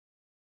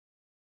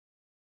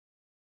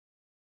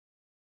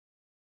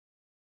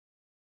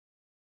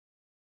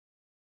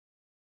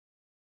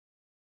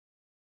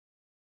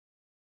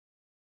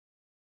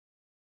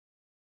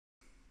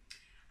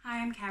Hi,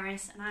 I'm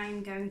Cerys and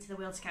I'm going to the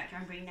World Scout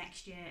Jamboree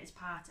next year as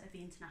part of the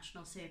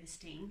international service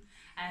team.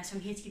 So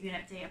I'm here to give you an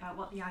update about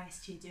what the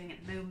IST are doing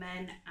at the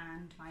moment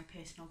and my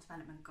personal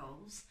development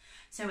goals.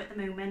 So at the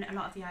moment, a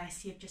lot of the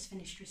IST have just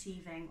finished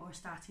receiving or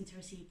starting to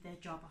receive their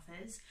job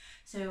offers.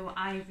 So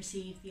I've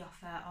received the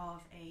offer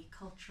of a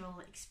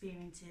cultural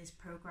experiences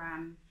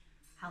programme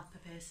helper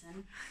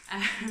person,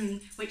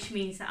 which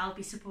means that I'll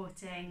be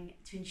supporting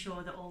to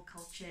ensure that all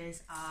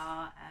cultures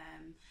are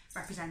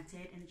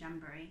represented in the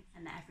Jamboree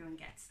and that everyone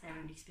gets their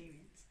own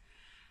experience.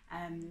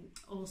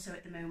 Also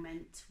at the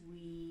moment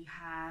we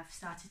have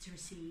started to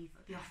receive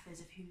the offers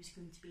of who's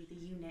going to be the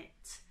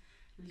unit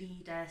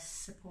leader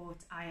support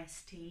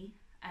IST.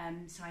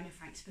 So I know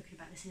Frank's spoken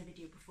about this in a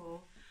video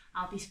before.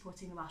 I'll be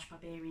supporting the Welsh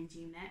Barbarians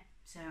unit,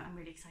 so I'm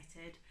really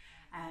excited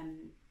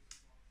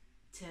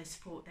to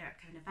support their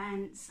upcoming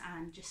events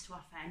and just to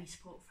offer any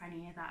support for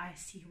any of the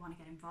IST who want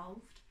to get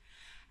involved.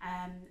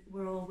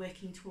 We're all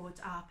working towards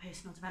our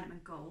personal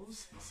development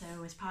goals.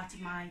 So as part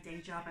of my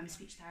day job, I'm a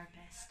speech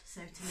therapist.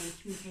 So to me,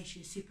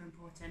 communication is super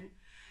important.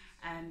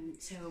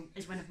 So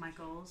as one of my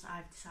goals,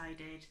 I've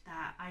decided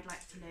that I'd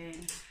like to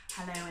learn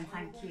hello and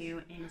thank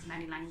you in as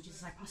many languages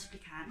as I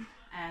possibly can,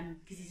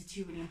 because these are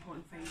two really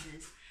important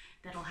phrases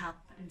that'll help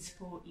and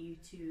support you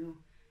to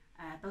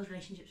build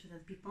relationships with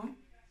other people.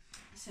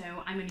 So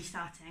I'm only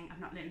starting, I've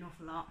not learned an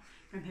awful lot,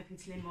 but I'm hoping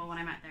to learn more when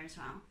I'm out there as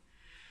well.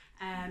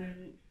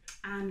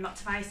 And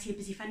lots of IST are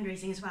busy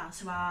fundraising as well,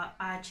 so our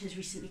badge has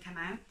recently come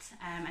out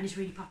and is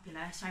really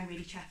popular, so I'm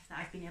really chuffed that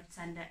I've been able to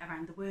send it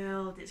around the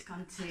world. It's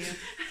gone to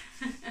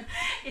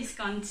it's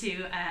gone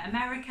to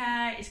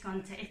America, it's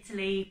gone to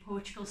Italy,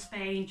 Portugal,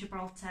 Spain,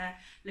 Gibraltar.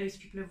 Loads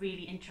of people are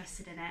really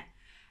interested in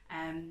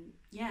it.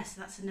 Yeah,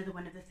 so that's another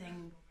one of the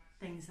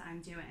things that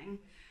I'm doing.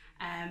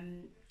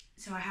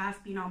 So I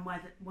have been on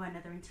one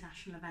other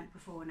international event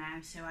before now,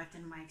 so I've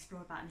done my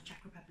Explore About in the Czech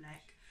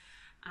Republic,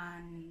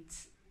 and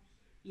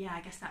yeah,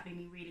 I guess that made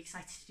me really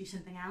excited to do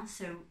something else.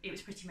 So it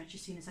was pretty much as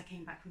soon as I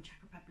came back from Czech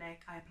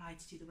Republic, I applied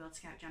to do the World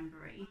Scout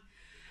Jamboree.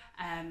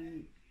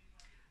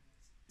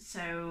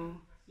 So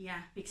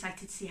yeah, be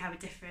excited to see how it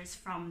differs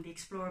from the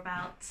Explore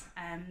About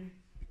and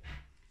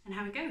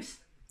how it goes.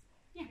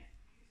 Yeah.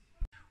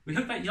 We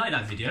hope that you like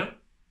that video.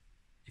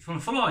 If you want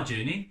to follow our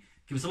journey,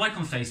 give us a like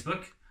on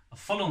Facebook, a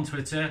follow on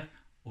Twitter,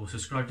 or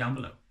subscribe down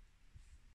below.